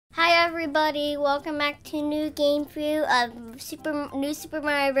everybody, welcome back to new game through of new Super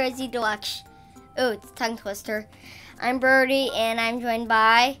Mario Bros. Deluxe. Oh, it's a tongue twister. I'm Birdie and I'm joined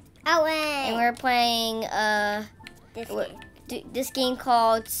by Owen. And we're playing this game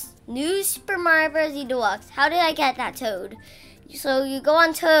called New Super Mario Bros. Deluxe. How did I get that Toad? So you go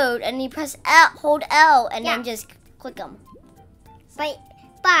on Toad and you press L, hold L, and then just click them.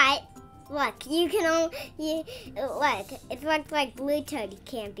 But look, you can only look. It looks like blue Toad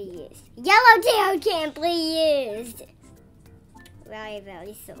can't be used. Yellow Toad can't be used. Really,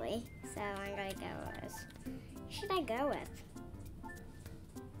 really silly. So I'm gonna go with. Who should I go with?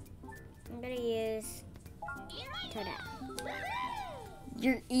 I'm gonna use Toadette.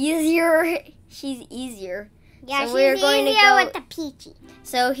 You're easier. She's easier. Yeah, so she's easier with the Peachy.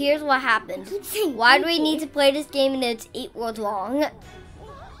 So here's what happened. Why do we need to play this game and it's 8 worlds long?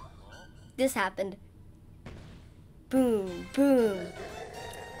 This happened. Boom, boom.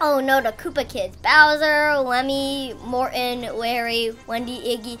 Oh no, the Koopa kids. Bowser, Lemmy, Morton, Larry, Wendy,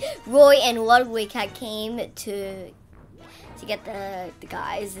 Iggy, Roy, and Ludwig had came to get the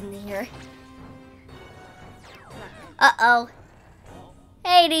guys in here. Uh-oh.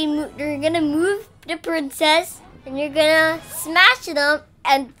 Hey, they're gonna move the princess, and you're gonna smash them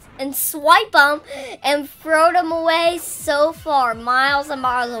and swipe them and throw them away so far, miles and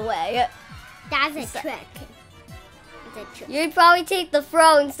miles away. That's a trick. It's a trick. You'd probably take the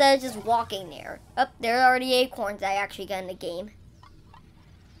throw instead of just walking there. Oh, there are already acorns I actually got in the game.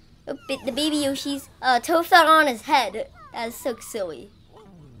 Oh, the baby Yoshi's Toad fell on his head. That's so silly.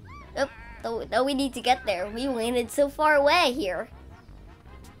 Oh, though we need to get there. We landed so far away here.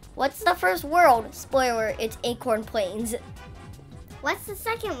 What's the first world? Spoiler, it's Acorn Plains. What's the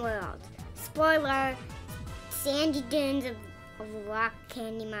second world? Spoiler, sandy dunes of rock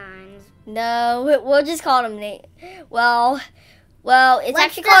candy mines. No, we'll just call them Well, it's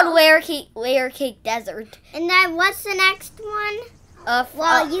actually called Layer Cake Desert. And then what's the next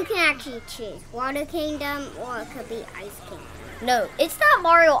one? You can actually choose Water Kingdom or it could be Ice Kingdom. No, it's not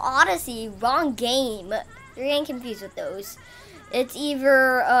Mario Odyssey. Wrong game. You're getting confused with those. It's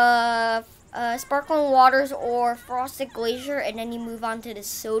either Sparkling Waters or Frosted Glacier, and then you move on to the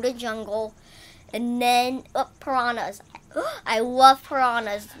Soda Jungle, and then piranhas. I love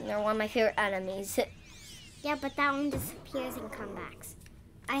piranhas. They're one of my favorite enemies. Yeah, but that one disappears and comes back.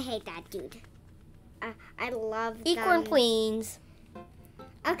 I hate that dude. I love Acorn Plains.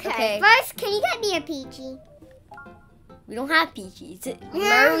 Okay, first, can you get me a Peachy? We don't have Peaches.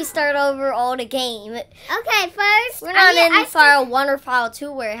 Remember, we start over all the game. Okay, first. We're not in file 1 or file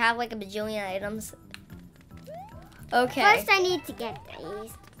 2 where I have like a bajillion items. Okay. First, I need to get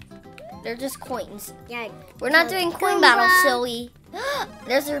these. They're just coins. Yeah. We're not doing coin battle, silly.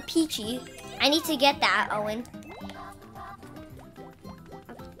 There's our Peachy. I need to get that, Owen.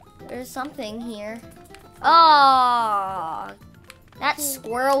 There's something here. Oh, that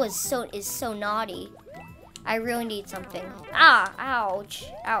squirrel is so naughty. I really need something. Ah, ouch.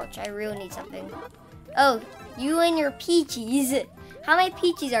 Ouch, I really need something. Oh, you and your Peaches. How many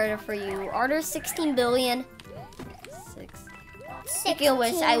Peaches are there for you? Are there 16 billion? 6. Speaking of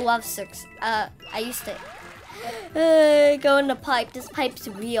which, I love 6. I used to go in the pipe. This pipe's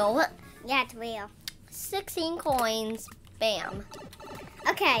real. Yeah, it's real. 16 coins. Bam.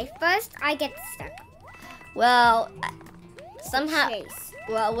 Okay, first I get stuck. Well, somehow...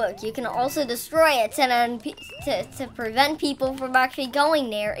 Well, look, you can also destroy it to prevent people from actually going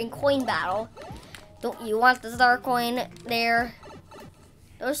there in coin battle. Don't you want the star coin there?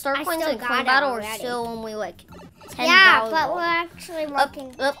 Those star coins in coin battle are still only like 10,000. Yeah, but we're actually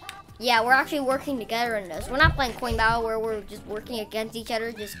working. Yeah, we're actually working together in this. We're not playing coin battle where we're just working against each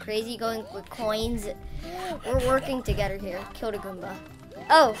other, just crazy going with coins. We're working together here. Kill the Goomba.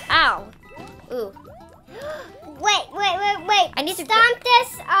 Oh, ow. Ooh. Wait. I need to stomp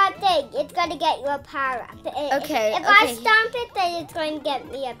this thing. It's going to get you a power up. Okay. If I stomp it, then it's going to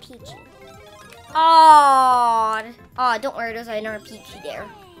get me a Peachy. Oh, don't worry. There's another Peachy there.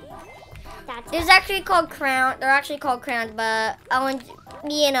 There's actually called crown. They're actually called crowns, but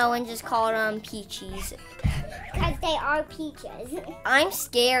me and Owen just call them Peachies. Because they are peaches. I'm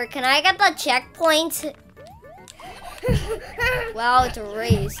scared. Can I get the checkpoint? Well, it's a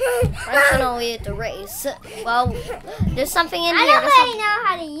race. Personally, it's a race. Well, there's something in here. I don't really know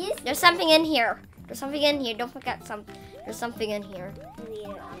how to use it. There's something in here. There's something in here. Don't forget there's something in here.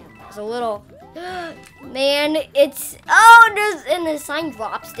 There's a little... Man, it's... Oh, and the sign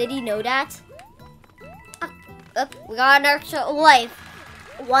drops. Did he know that? We got an extra life.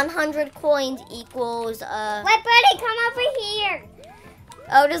 100 coins equals... Wait, buddy, come over here.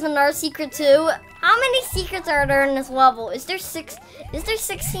 Oh, there's another secret too. How many secrets are there in this level? Is there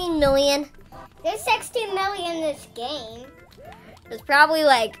 16 million? There's 16 million in this game. There's probably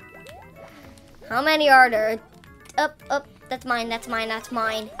like, how many are there? Up. That's mine. That's mine. That's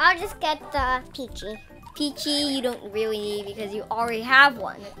mine. I'll just get the Peachy. Peachy, you don't really need because you already have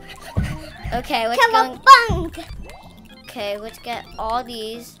one. Okay, let's go. Cowabunga! Okay, let's get all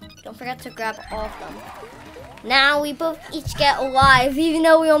these. Don't forget to grab all of them. Now we both each get alive, even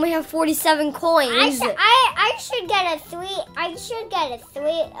though we only have 47 coins. I should get a three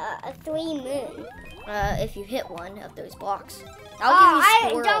moon. If you hit one of those blocks.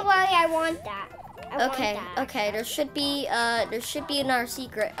 Don't worry, I want that. Okay. There should be another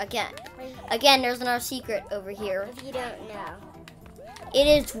secret again. Again, there's another secret over here. If you don't know. It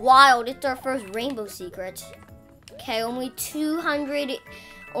is wild. It's our first rainbow secret. Okay, only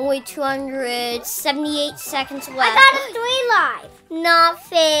 278 seconds left. I got a 3 life. Not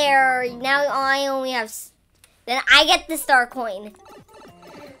fair. Now I only have. Then I get the star coin.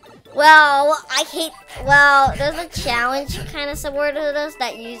 Well, there's a challenge kind of similar to this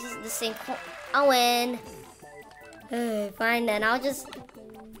that uses the same coin. Owen. Fine then.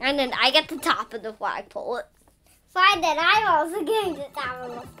 And then I get the top of the flagpole. Fine then. I'm also getting the top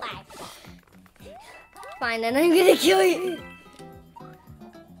of the flagpole. Fine then. I'm gonna kill you.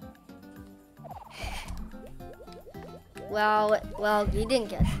 Well, you didn't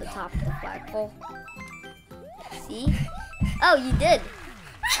get the top of the flagpole. See? Oh, you did.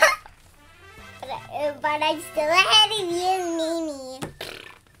 But I'm still ahead of you, Mimi.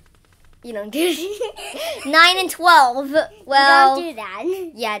 You don't do it. 9 and 12. Well, don't do that.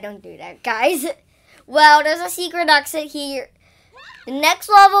 Yeah, don't do that, guys. Well, there's a secret exit here. The next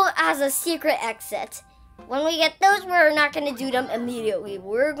level has a secret exit. When we get those, we're not going to do them immediately.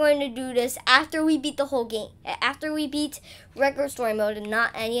 We're going to do this after we beat the whole game. After we beat regular story mode and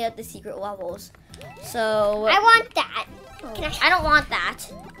not any of the secret levels. So I want that. I don't want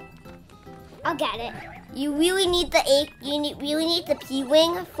that. I'll get it. You really need the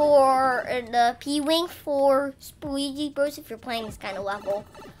P-wing for Luigi Bros if you're playing this kind of level.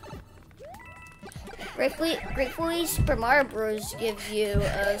 Gratefully, Super Mario Bros. Gives you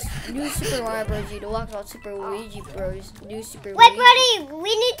new Super Mario Bros. Deluxe on Super Luigi Bros. New Super Wait, Luigi. buddy,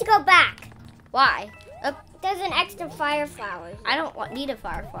 we need to go back. Why? There's an extra fire flower. I don't need a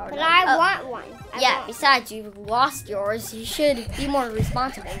fire flower. But I want one. Besides, you've lost yours. You should be more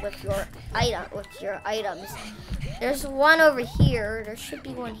responsible with your items. There's one over here. There should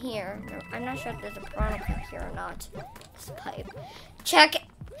be one here. No, I'm not sure if there's a piranha pipe here or not. This pipe. Check.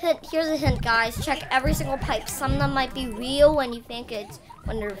 Here's a hint, guys. Check every single pipe. Some of them might be real when you think they're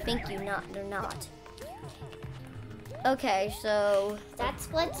not. Okay, so that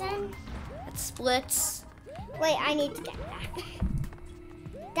splits in. It splits. Wait, I need to get that.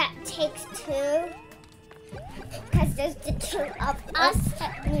 That takes 2. Because there's the 2 of us.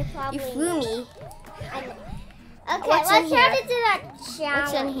 You flew me. Okay, let's try to do that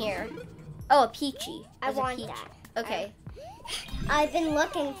challenge. What's in here? Oh, a Peachy. I want that. Okay. I've been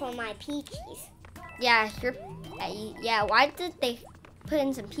looking for my Peachies. Yeah, why did they put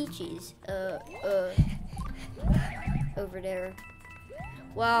in some Peachies? Over there.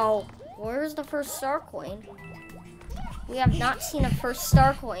 Wow, where's the first star coin? We have not seen a first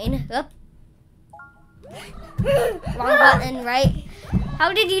star coin. Wrong button, right?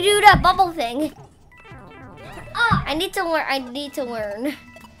 How did you do that bubble thing? I need to learn.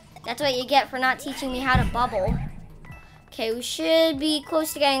 That's what you get for not teaching me how to bubble. Okay, we should be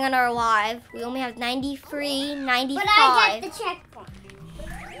close to getting on our live. We only have 93, 95. But I get the checkpoint.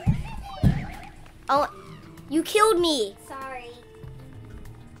 Oh, you killed me. Sorry.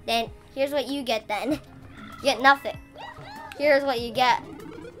 Then here's what you get then. You get nothing. Here's what you get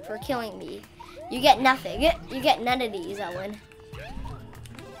for killing me. You get nothing. You get none of these, Owen.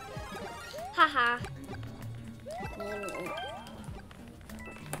 Haha.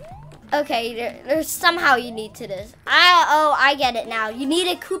 Okay, there's somehow you need to this. I get it now. You need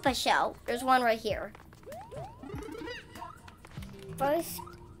a Koopa shell. There's one right here. First.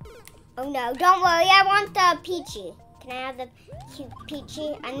 Oh no, don't worry. I want the Peachy. Can I have the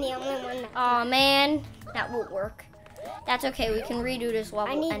Peachy? I'm the only one that. Oh man, that won't work. That's okay. We can redo this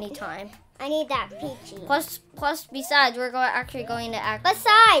level anytime. I need that Peachy. Plus, besides, we're actually going to act.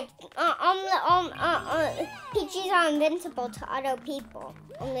 Besides, Peaches are invincible to other people.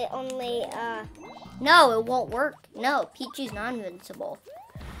 No, it won't work. No, Peachy's not invincible.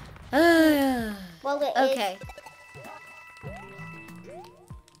 Well, it okay. is.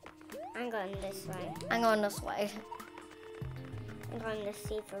 I'm going this way. I'm going this way. I'm going the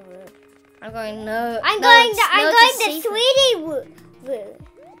safer route. I'm going the sweetie route.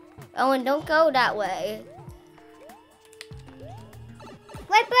 Owen, don't go that way. Wait,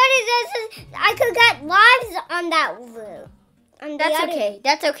 buddy, I could get lives on that route. That's okay.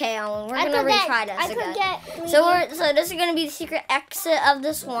 That's okay, Owen. We're gonna retry this again. So this is gonna be the secret exit of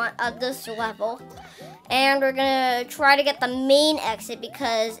this level, and we're gonna try to get the main exit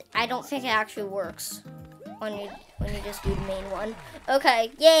because I don't think it actually works when you just do the main one.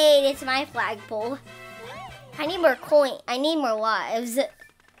 Okay, yay! It's my flagpole. I need more coin. I need more lives.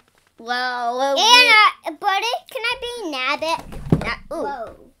 Well, and buddy, can I be Nabbit? Ooh.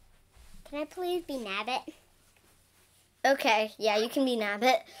 Whoa. Can I please be Nabbit? Okay, yeah, you can be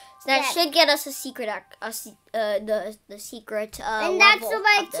Nabbit. So that should get us a secret, the secret and level that's the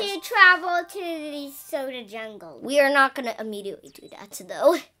way to travel to the soda jungle. We are not gonna immediately do that,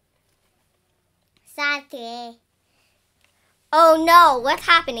 though. Sorry. Oh no, what's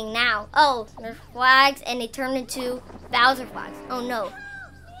happening now? Oh, there's flags and they turn into Bowser flags. Oh no.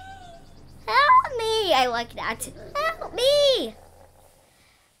 Help me! I like that. Help me!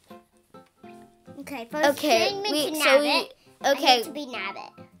 Okay, first turn me to Nabbit. I need to be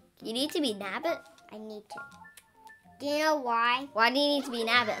Nabbit. You need to be Nabbit? I need to. Do you know why? Why do you need to be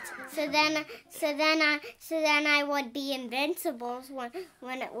Nabbit? So then I would be invincible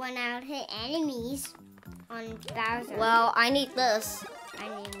when I would hit enemies on Bowser. Well, I need this. I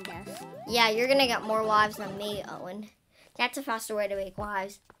need this. Yeah, you're gonna get more lives than me, Owen. That's a faster way to make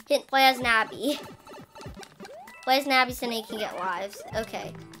lives. Play as Nabby. Play as Nabby so you can get lives.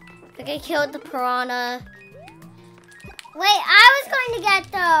 Okay. I think I killed the piranha. Wait, I was going to get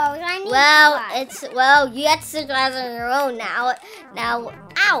those. I need you have to survive on your own now. Now,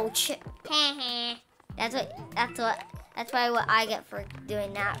 ouch. That's what I get for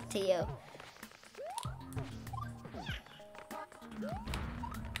doing that to you.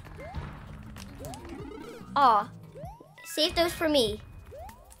 Aw, save those for me.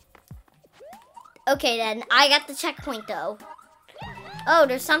 Okay then, I got the checkpoint though. Oh,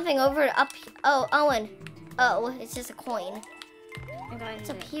 there's something over up. Oh, Owen. Oh, it's just a coin. It's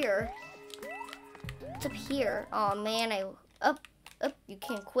up here. It's up here. Oh man, up. You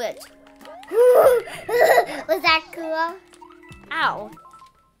can't quit. Was that cool? Ow.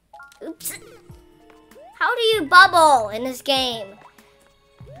 Oops. How do you bubble in this game?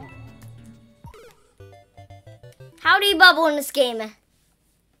 How do you bubble in this game?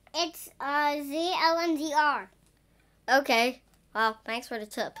 It's ZLNZR. Okay. Well, thanks for the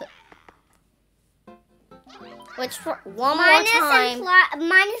tip. Which for one more time.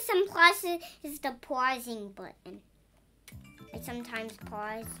 Minus and plus is the pausing button. I sometimes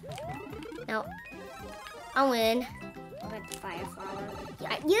pause. No. I'll win. With the fire flower.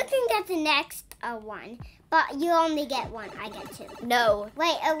 Yeah, you can get the next one, but you only get one. I get two. No.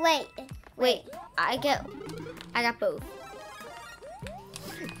 Wait. I got both.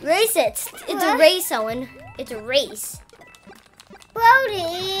 Race it. It's a race, Owen. It's a race.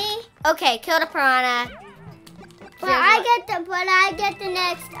 Brody. Okay, kill the piranha. But I get the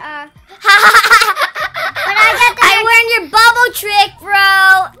next. But I get the. I learned your bubble trick,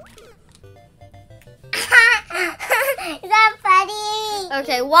 bro. Is that funny?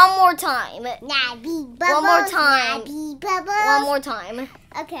 Okay, one more time. Nabby bubbles. One more time. Nabby bubbles. One more time.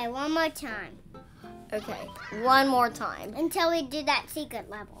 Okay, one more time. Okay, one more time. Until we do that secret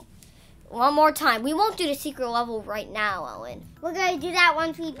level. One more time. We won't do the secret level right now, Owen. We're going to do that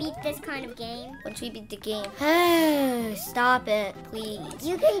once we beat this kind of game. Once we beat the game. Stop it, please.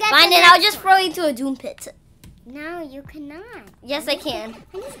 You can get Fine, then I'll just throw you to a doom pit. No, you cannot. Yes, I can.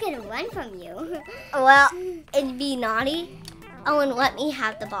 I'm just going to run from you. Well, it'd be naughty. Owen, let me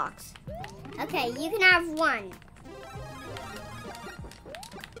have the box. Okay, you can have one.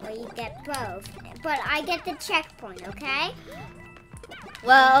 Or you get both. But I get the checkpoint, okay?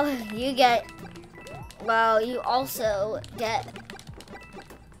 Well, you also get.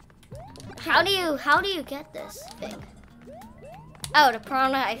 How do you get this thing? Oh, the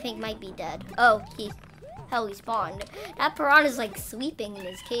piranha I think might be dead. Oh, he spawned. That piranha's like sleeping in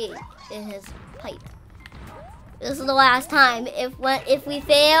his cage, in his pipe. This is the last time. If we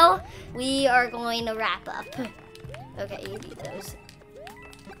fail, we are going to wrap up. Okay, you need those.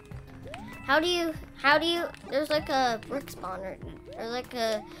 How do you, there's like a brick spawner. There's like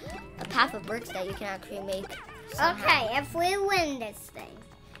a path of bricks that you can actually make somehow. Okay, if we win this thing.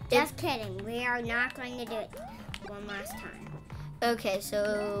 Just kidding. We are not going to do it one last time. Okay,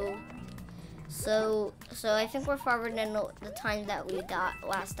 so I think we're farther than the time that we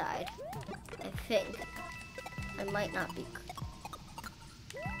last died. I think. I might not be.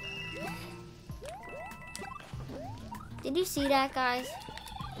 Did you see that, guys?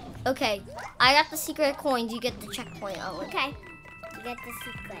 Okay, I got the secret coins. You get the checkpoint, Owen. Okay. I get the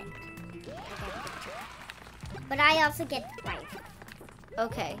secret. But I also get the life.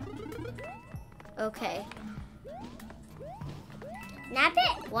 Okay. Okay. Nap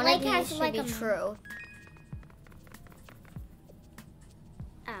it? One of these should be true.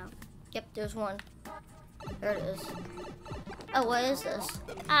 Oh. Yep, there's one. There it is. Oh, what is this?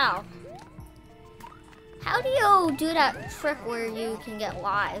 Ow. How do you do that trick where you can get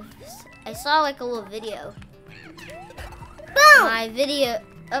lives? I saw like a little video. Boom! My video.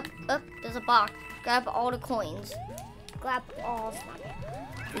 Up, there's a box. Grab all the coins. Grab all of them.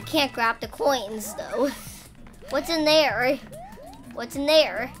 We can't grab the coins though. What's in there? What's in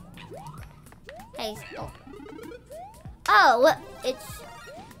there? Hey, stop. Oh, it's.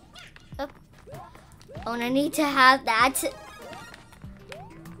 Oh, and I need to have that.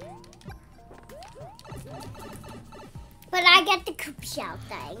 But I get the coop shell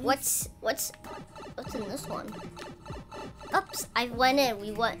thing. What's in this one? Oops, I went in.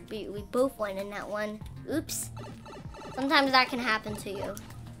 We both went in that one. Oops. Sometimes that can happen to you.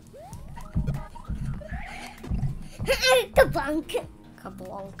 Kabunk.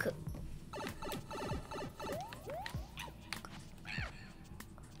 Kabonk.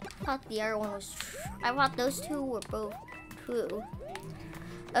 I thought the other one was I thought those two were both true.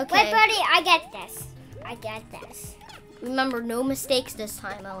 Okay. Wait, Birdie, I get this. I get this. Remember, no mistakes this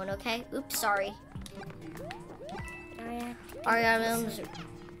time, Owen, okay? Oops, sorry. Ariana's.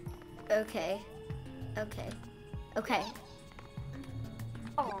 Okay. Okay. Okay.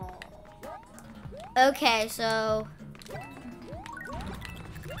 Oh. Okay, so.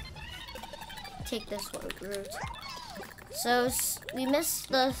 Take this route. So, we missed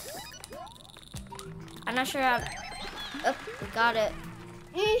the. I'm not sure how. Oh, we got it.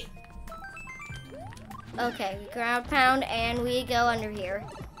 Okay, we ground pound and we go under here.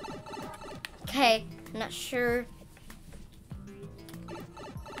 Okay, I'm not sure.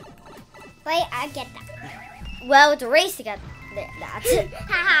 Wait, I get that. Well, it's a race to get that.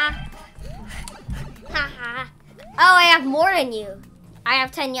 Haha. Haha. Oh, I have more than you. I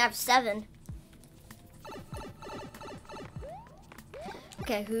have 10, you have 7.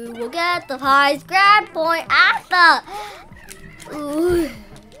 Okay, who will get the highest grab point after? Ooh.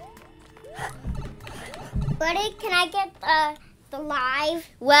 Buddy, can I get the live?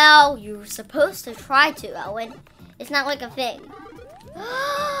 Well, you were supposed to try to, Owen. It's not like a thing.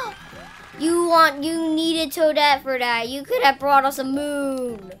 You needed Toadette for that. You could have brought us a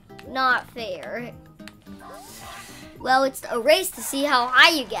moon. Not fair. Well, it's a race to see how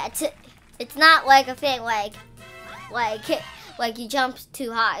high you get. It's not like a thing like you jumped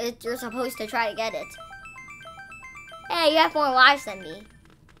too high. You're supposed to try to get it. Hey, you have more lives than me.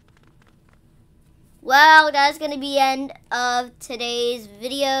 Well, that's going to be the end of today's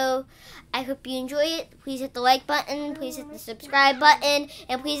video. I hope you enjoy it. Please hit the like button. Please hit the subscribe button.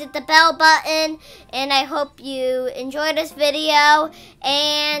 And please hit the bell button. And I hope you enjoy this video.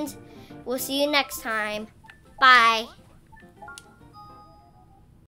 And we'll see you next time. Bye.